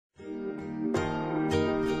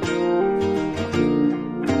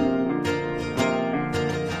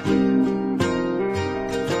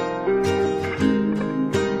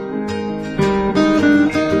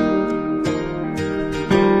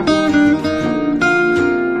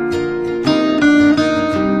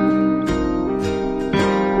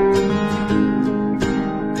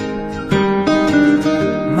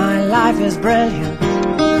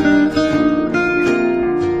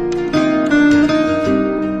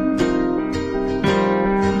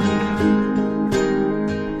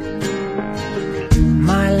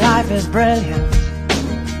brilliant,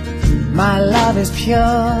 my love is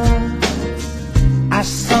pure. I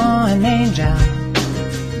saw an angel,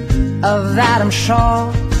 of that I'm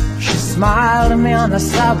sure. She smiled at me on the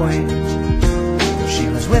subway. She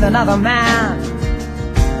was with another man,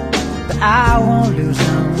 but I won't lose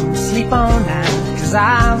no sleep on that, 'cause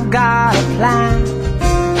I've got a plan.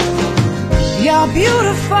 You're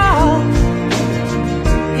beautiful,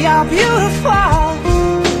 you're beautiful,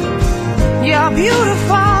 you're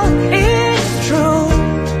beautiful, it's true.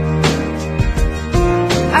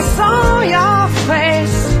 I saw your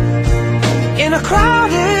face in a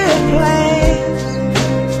crowded place,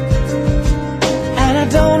 and I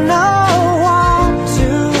don't know what to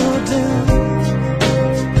do,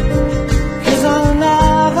 'cause I'll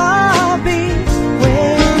never be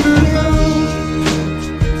with you.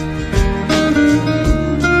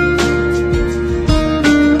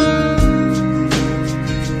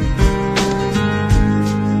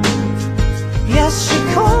 Yes, she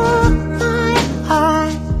caught my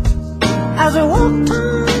eye as I walked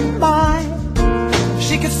on by.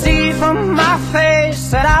 She could see from my face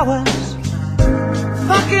that I was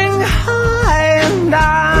fucking high, and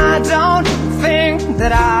I don't think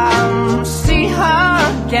that I'll see her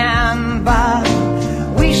again, but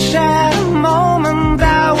we shared a moment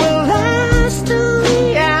that will last till the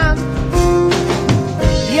end.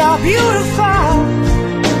 You're beautiful,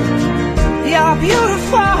 you're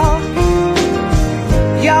beautiful,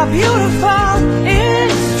 you're beautiful,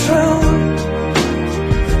 it's true.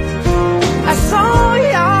 I saw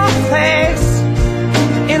your face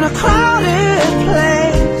in a crowded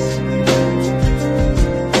place,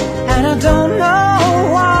 and I don't know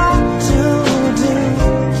what to do,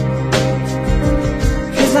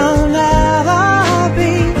 'cause I'll never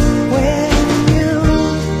be with you.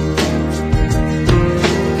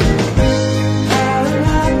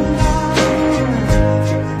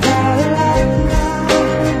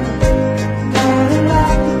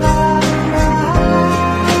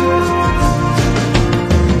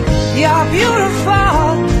 You're beautiful,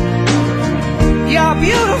 you're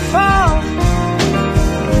beautiful,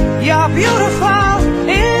 you're beautiful,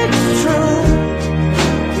 it's true.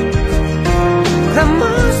 There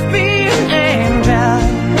must be an angel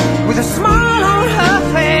with a smile on her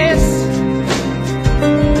face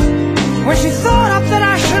when she thought up that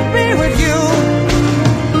I should be with you.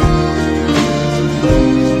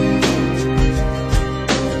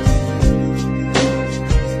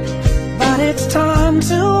 But it's time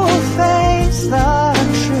to face the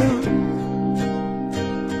truth.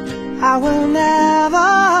 I will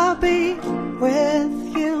never be with